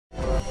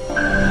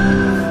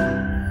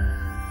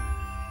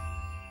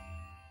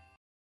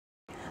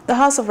The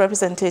House of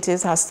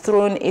Representatives has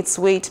thrown its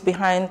weight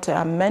behind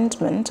the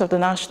amendment of the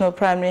National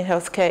Primary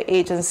Healthcare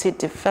Agency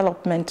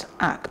Development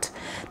Act.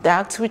 The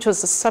act, which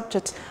was the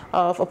subject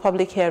of a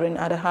public hearing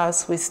at the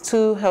House with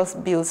two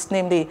health bills,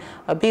 namely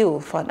a bill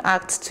for an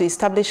act to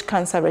establish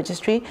cancer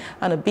registry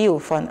and a bill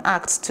for an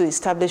act to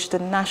establish the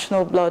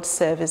National Blood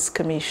Service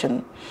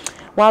Commission.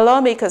 While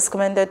lawmakers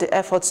commended the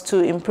efforts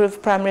to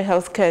improve primary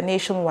health care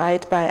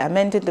nationwide by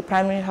amending the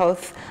Primary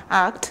Health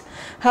Act,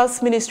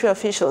 Health Ministry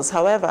officials,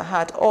 however,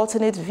 had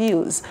alternate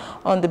views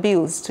on the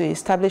bills to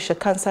establish a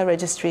cancer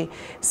registry,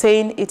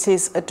 saying it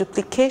is a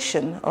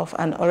duplication of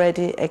an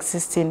already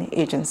existing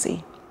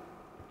agency.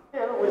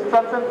 We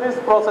strengthen these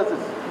processes.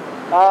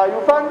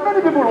 You find many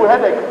people with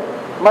headache,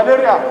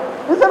 malaria.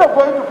 Instead of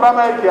going to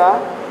primary care,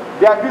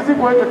 they are busy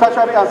going to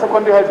tertiary and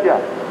secondary health care.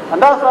 And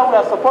that's why we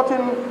are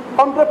supporting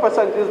 100%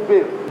 this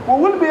bill.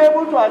 We will be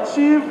able to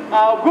achieve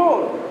our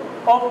goal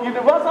of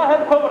universal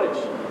health coverage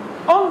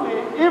only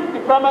if the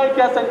primary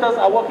care centers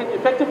are working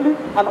effectively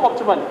and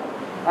optimally.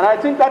 And I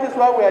think that is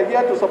why we are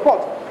here to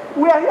support.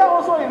 We are here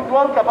also in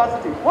dual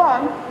capacity.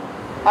 One,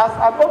 as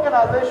an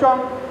organization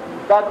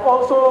that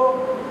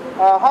also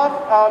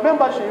have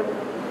membership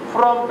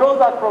from those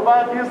that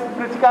provide these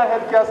critical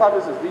healthcare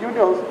services, the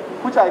unions,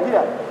 which are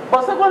here.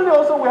 But secondly,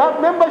 also we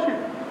have membership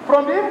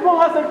from the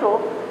informal sector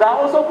that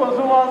are also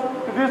consumers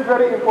to this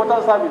very important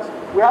service.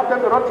 We have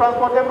them, the road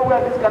transport everywhere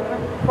in this country.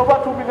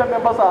 Over 2 million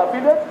members are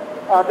affiliated.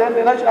 Then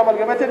the National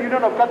Amalgamated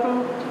Union of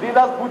Cattle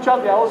Dealers,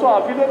 Butchers, they are also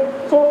affiliated.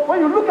 So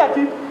when you look at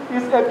it,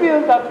 it's a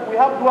bill that we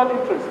have dual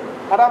interest.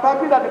 And I'm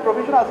happy that the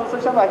professional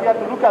associations are here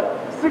to look at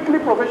strictly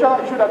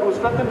professional issues that will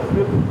strengthen this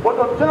bill. But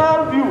on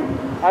general view,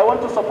 I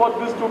want to support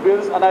these two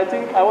bills, and I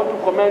think I want to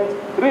commend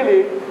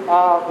really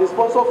the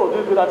sponsor for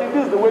this bill. I think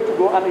this is the way to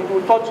go, and it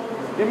will touch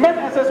the main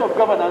essence of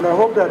governance. I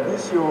hope that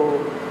this your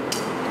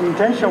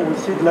intention will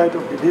see the light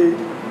of the day,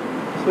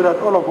 so that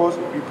all of us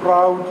will be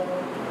proud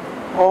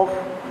of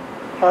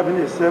having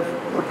a safe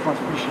blood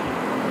transfusion.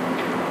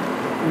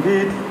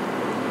 Indeed,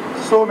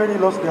 so many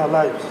lost their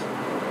lives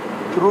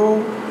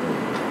through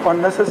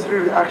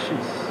unnecessary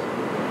reactions.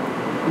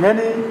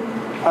 Many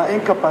are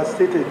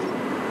incapacitated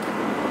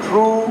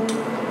through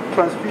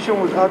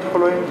transfusion without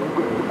following the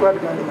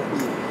required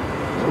guidelines.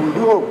 So we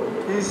do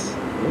hope this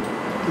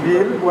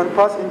bill, when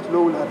passed into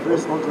law, will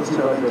address all those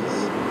challenges.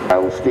 I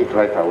will state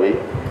right away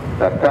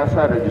that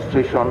cancer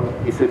registration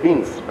is a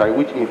means by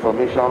which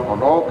information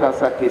on all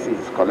cancer cases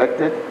is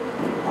collected,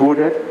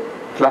 coded,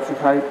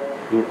 classified,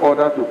 in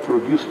order to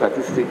produce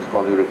statistics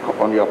on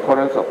the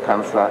occurrence of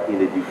cancer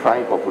in a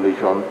defined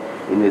population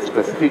in a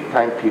specific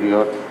time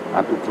period,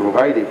 and to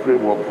provide a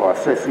framework for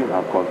assessing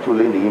and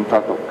controlling the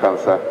impact of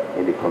cancer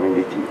in the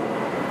community.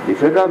 The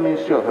Federal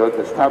Ministry of Health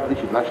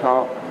established the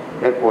national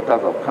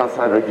headquarters of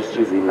cancer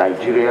registries in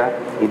Nigeria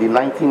in the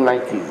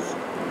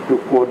 1990s to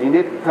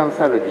coordinate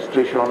cancer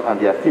registration and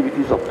the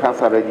activities of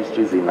cancer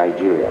registries in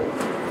Nigeria.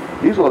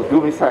 This was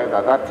domiciled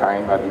at that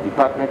time at the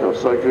Department of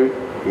Surgery,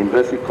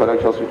 University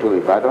College Hospital,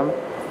 Ibadan,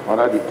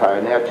 under the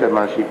pioneer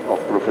chairmanship of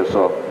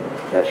Professor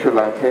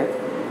Sholanke,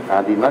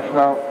 and the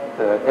National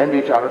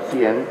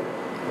NHRCN,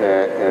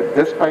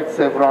 despite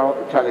several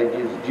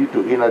challenges due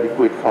to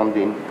inadequate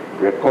funding,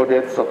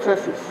 recorded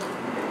successes.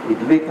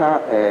 It later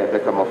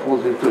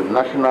metamorphosed into a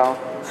national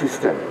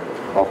system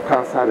of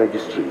cancer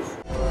registries.